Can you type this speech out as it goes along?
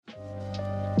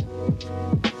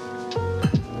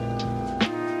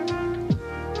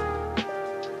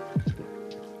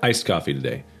Iced coffee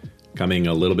today, coming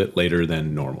a little bit later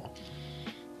than normal.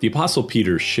 The Apostle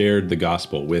Peter shared the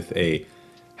gospel with a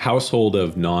household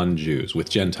of non-Jews, with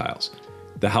Gentiles,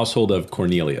 the household of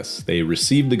Cornelius. They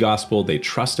received the gospel, they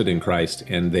trusted in Christ,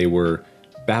 and they were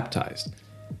baptized.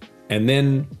 And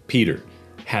then Peter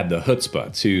had the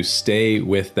chutzpah to stay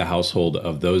with the household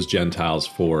of those Gentiles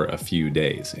for a few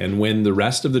days. And when the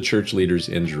rest of the church leaders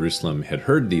in Jerusalem had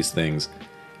heard these things,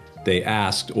 they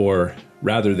asked, or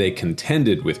rather they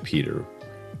contended with Peter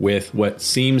with what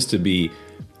seems to be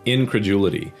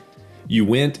incredulity. You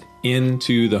went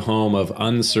into the home of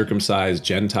uncircumcised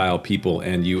Gentile people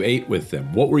and you ate with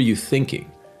them. What were you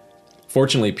thinking?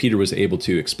 Fortunately, Peter was able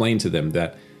to explain to them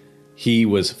that he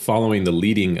was following the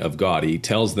leading of God. He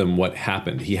tells them what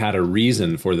happened. He had a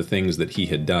reason for the things that he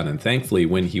had done. And thankfully,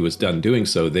 when he was done doing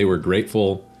so, they were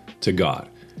grateful to God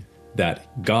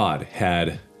that God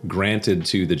had granted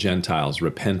to the Gentiles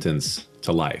repentance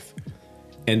to life.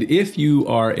 And if you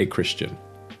are a Christian,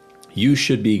 you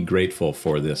should be grateful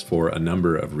for this for a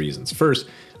number of reasons. First,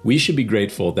 we should be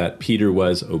grateful that Peter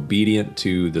was obedient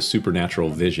to the supernatural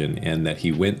vision and that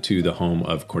he went to the home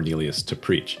of Cornelius to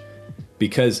preach.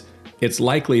 Because it's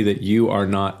likely that you are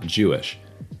not Jewish,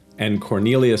 and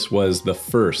Cornelius was the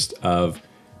first of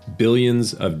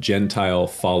billions of Gentile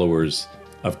followers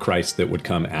of Christ that would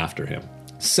come after him.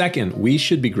 Second, we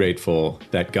should be grateful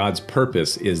that God's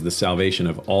purpose is the salvation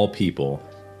of all people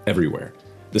everywhere.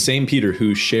 The same Peter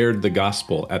who shared the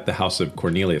gospel at the house of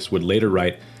Cornelius would later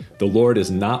write, "The Lord is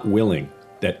not willing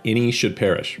that any should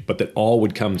perish, but that all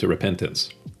would come to repentance."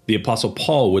 The Apostle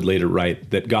Paul would later write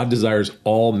that God desires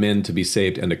all men to be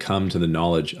saved and to come to the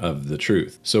knowledge of the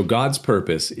truth. So God's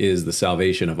purpose is the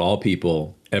salvation of all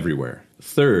people everywhere.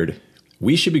 Third,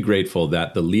 we should be grateful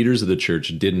that the leaders of the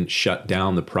church didn't shut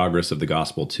down the progress of the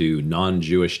gospel to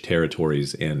non-Jewish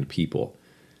territories and people.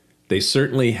 They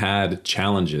certainly had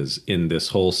challenges in this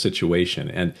whole situation,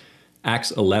 and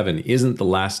Acts 11 isn't the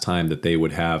last time that they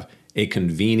would have a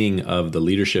convening of the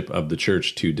leadership of the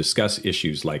church to discuss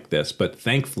issues like this. But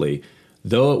thankfully,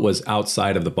 though it was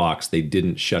outside of the box, they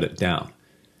didn't shut it down.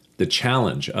 The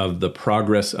challenge of the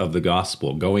progress of the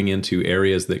gospel going into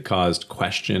areas that caused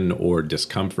question or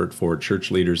discomfort for church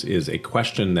leaders is a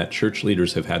question that church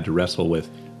leaders have had to wrestle with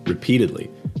repeatedly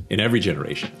in every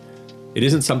generation. It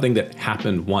isn't something that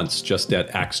happened once just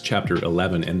at Acts chapter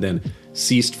 11 and then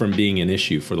ceased from being an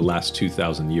issue for the last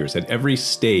 2,000 years. At every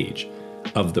stage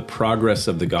of the progress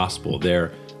of the gospel,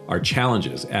 there are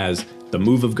challenges as the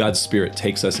move of God's Spirit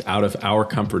takes us out of our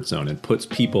comfort zone and puts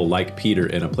people like Peter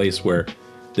in a place where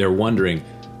they're wondering,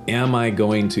 am I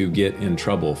going to get in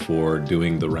trouble for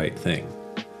doing the right thing?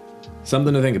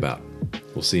 Something to think about.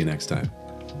 We'll see you next time.